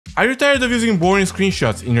Are you tired of using boring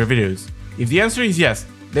screenshots in your videos? If the answer is yes,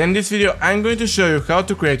 then in this video I'm going to show you how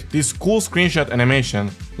to create this cool screenshot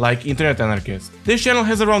animation like Internet Anarchist. This channel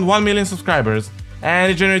has around 1 million subscribers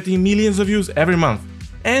and is generating millions of views every month.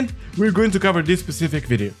 And we're going to cover this specific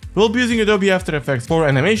video. We'll be using Adobe After Effects for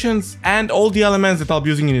animations, and all the elements that I'll be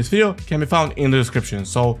using in this video can be found in the description.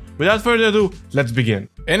 So without further ado, let's begin.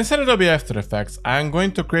 Inside Adobe After Effects, I'm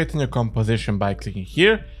going to create a new composition by clicking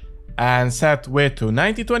here and set width to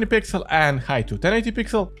 1920 pixel and height to 1080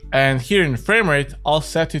 pixel. And here in frame rate, I'll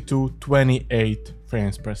set it to 28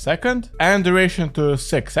 frames per second and duration to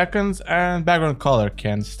 6 seconds, and background color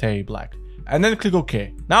can stay black. And then click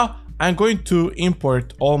OK. Now I'm going to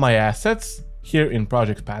import all my assets here in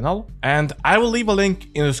project panel, and I will leave a link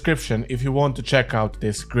in the description if you want to check out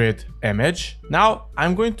this grid image. Now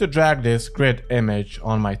I'm going to drag this grid image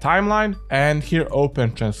on my timeline and here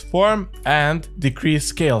open transform and decrease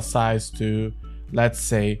scale size to, let's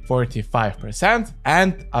say, 45%.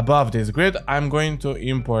 And above this grid, I'm going to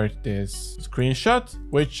import this screenshot,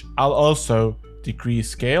 which I'll also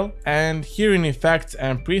decrease scale. And here in effects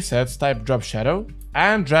and presets, type drop shadow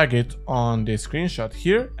and drag it on the screenshot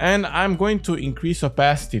here. And I'm going to increase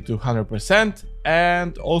opacity to 100%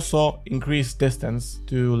 and also increase distance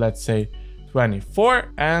to, let's say,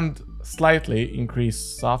 24, and slightly increase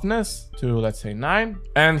softness to, let's say, 9.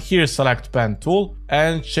 And here select pen tool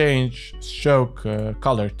and change stroke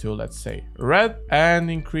color to, let's say, red, and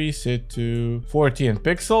increase it to 14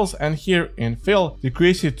 pixels. And here in fill,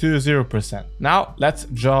 decrease it to 0%. Now let's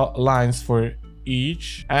draw lines for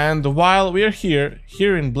each, and while we're here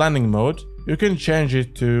in blending mode, you can change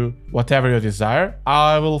it to whatever you desire.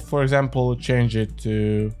 I will, for example, change it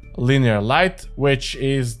to linear light, which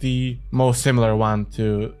is the most similar one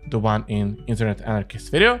to the one in Internet Anarchist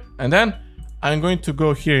video. And then I'm going to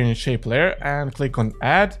go here in shape layer and click on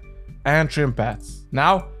add and trim paths.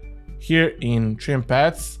 Now here in trim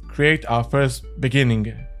paths, create our first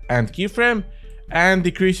beginning and keyframe and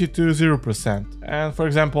decrease it to 0%. And for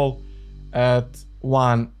example, at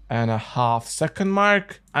 1.5 second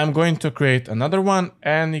mark, I'm going to create another one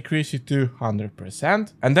and increase it to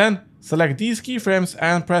 100%. And then select these keyframes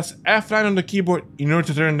and press F9 on the keyboard in order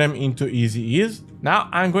to turn them into easy ease. Now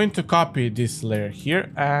I'm going to copy this layer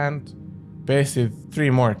here and paste it 3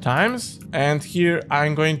 more times. And here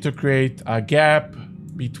I'm going to create a gap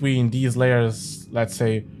between these layers, let's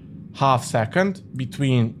say ½ second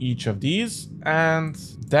between each of these, and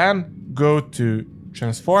then go to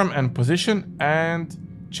transform and position and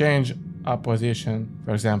change a position,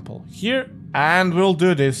 for example, here. And we'll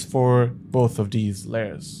do this for both of these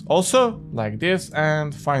layers also, like this.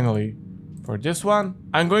 And finally, for this one,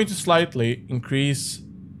 I'm going to slightly increase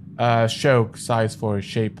stroke size for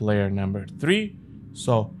shape layer number 3,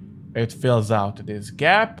 so it fills out this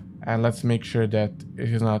gap. And let's make sure that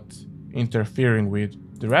it is not interfering with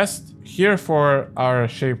the rest. Here for our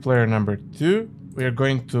shape layer number 2, we are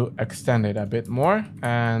going to extend it a bit more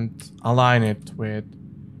and align it with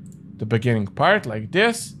the beginning part like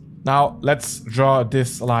this. Now let's draw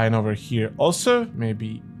this line over here also,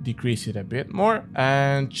 maybe decrease it a bit more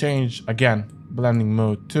and change again blending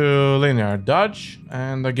mode to linear dodge,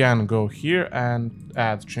 and again go here and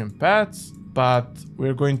add trim paths, but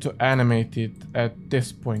we're going to animate it at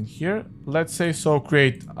this point here. Let's say so,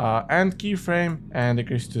 create an end keyframe and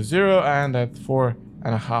decrease to 0, and at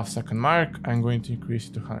 4.5 second mark, I'm going to increase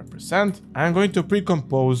it to 100%. I'm going to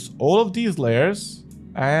pre-compose all of these layers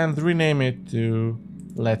and rename it to,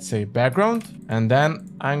 let's say, background. And then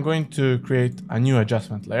I'm going to create a new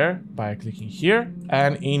adjustment layer by clicking here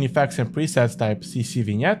and in effects and presets type CC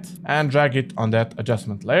vignette and drag it on that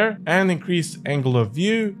adjustment layer and increase angle of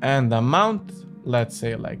view and amount, let's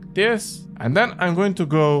say like this. And then I'm going to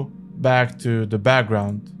go back to the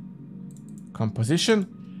background composition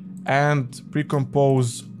and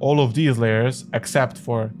pre-compose all of these layers except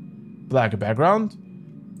for black background,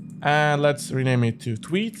 and let's rename it to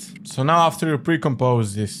tweet. So now after you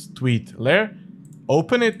pre-compose this tweet layer,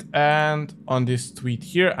 open it, and on this tweet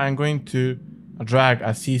here I'm going to drag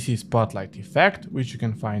a CC spotlight effect, which you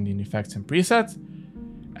can find in effects and presets.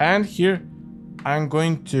 And here I'm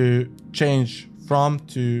going to change from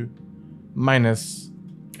to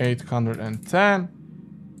 -810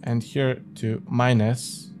 and here to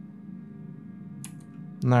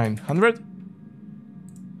 -900.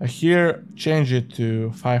 Here change it to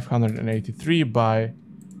 583 by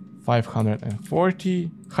 540.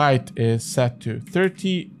 Height is set to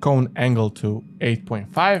 30, cone angle to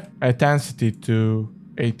 8.5, intensity to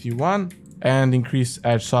 81, and increase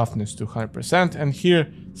edge softness to 100%. And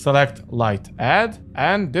here select light add,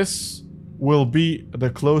 and this will be the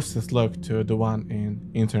closest look to the one in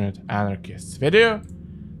Internet Anarchist's video.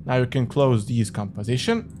 Now you can close these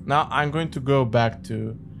composition. Now I'm going to go back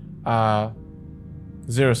to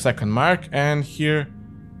 0-second mark, and here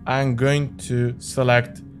I'm going to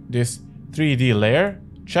select this 3D layer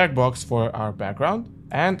checkbox for our background,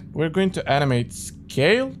 and we're going to animate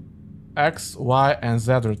scale, X, Y, and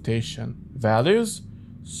Z rotation values.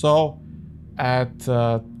 So at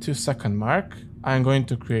 2-second mark, I'm going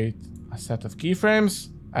to create a set of keyframes,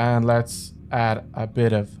 and let's add a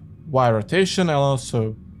bit of Y rotation and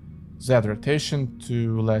also Z rotation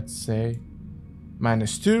to, let's say,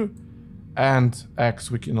 -2, and X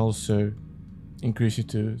we can also increase it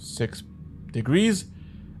to 6 degrees,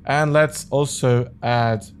 and let's also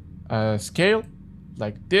add a scale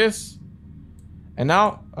like this. And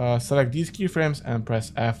now select these keyframes and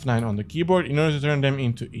press F9 on the keyboard in order to turn them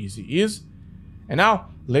into easy ease. And now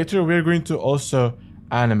later we're going to also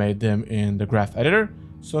animate them in the graph editor.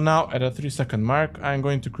 So now at a 3-second mark, I'm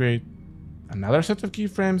going to create another set of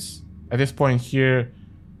keyframes. At this point here,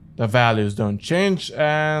 the values don't change,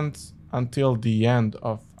 and until the end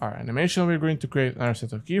of our animation, we're going to create another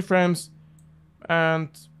set of keyframes and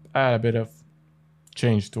add a bit of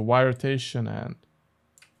change to Y rotation and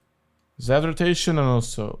Z rotation, and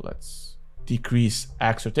also let's decrease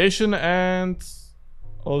X rotation, and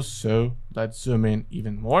also let's zoom in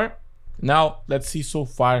even more. Now let's see so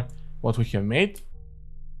far what we have made.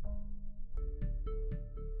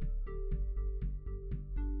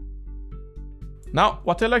 Now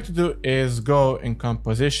what I like to do is go in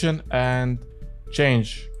composition and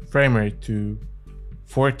change frame rate to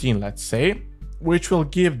 14, let's say, which will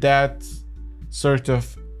give that sort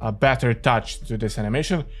of a better touch to this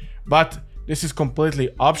animation. But this is completely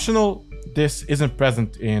optional. This isn't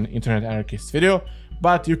present in Internet Anarchist video,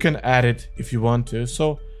 but you can add it if you want to.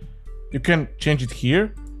 So you can change it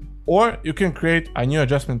here, or you can create a new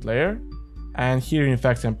adjustment layer, and here in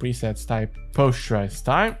Effects and Presets type Posterize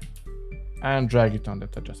Time and drag it on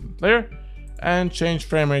that adjustment layer and change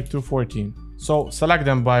frame rate to 14. So select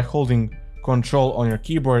them by holding Control on your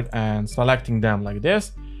keyboard and selecting them like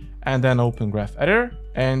this, and then open Graph Editor.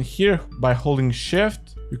 And here by holding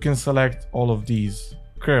Shift, you can select all of these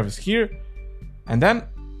curves here. And then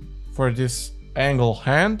for this angle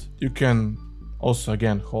hand, you can also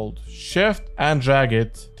again hold Shift and drag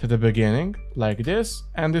it to the beginning like this,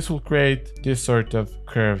 and this will create this sort of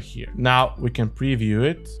curve here. Now we can preview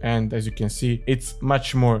it, and as you can see, it's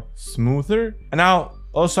much more smoother. And now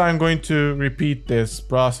also I'm going to repeat this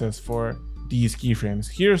process for these keyframes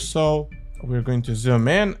here. So we're going to zoom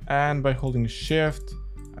in, and by holding Shift,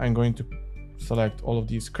 I'm going to select all of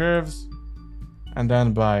these curves, and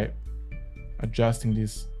then by adjusting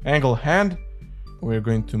this angle hand, we're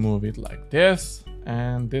going to move it like this,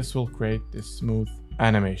 and this will create this smooth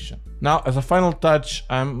animation. Now, as a final touch,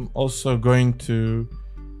 I'm also going to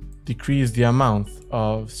decrease the amount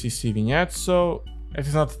of CC vignettes, so it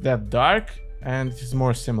is not that dark, and it is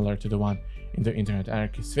more similar to the one in the Internet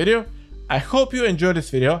Anarchist video. I hope you enjoyed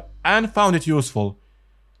this video and found it useful.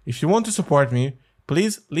 If you want to support me,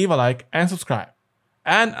 please leave a like and subscribe.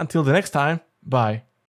 And until the next time, bye.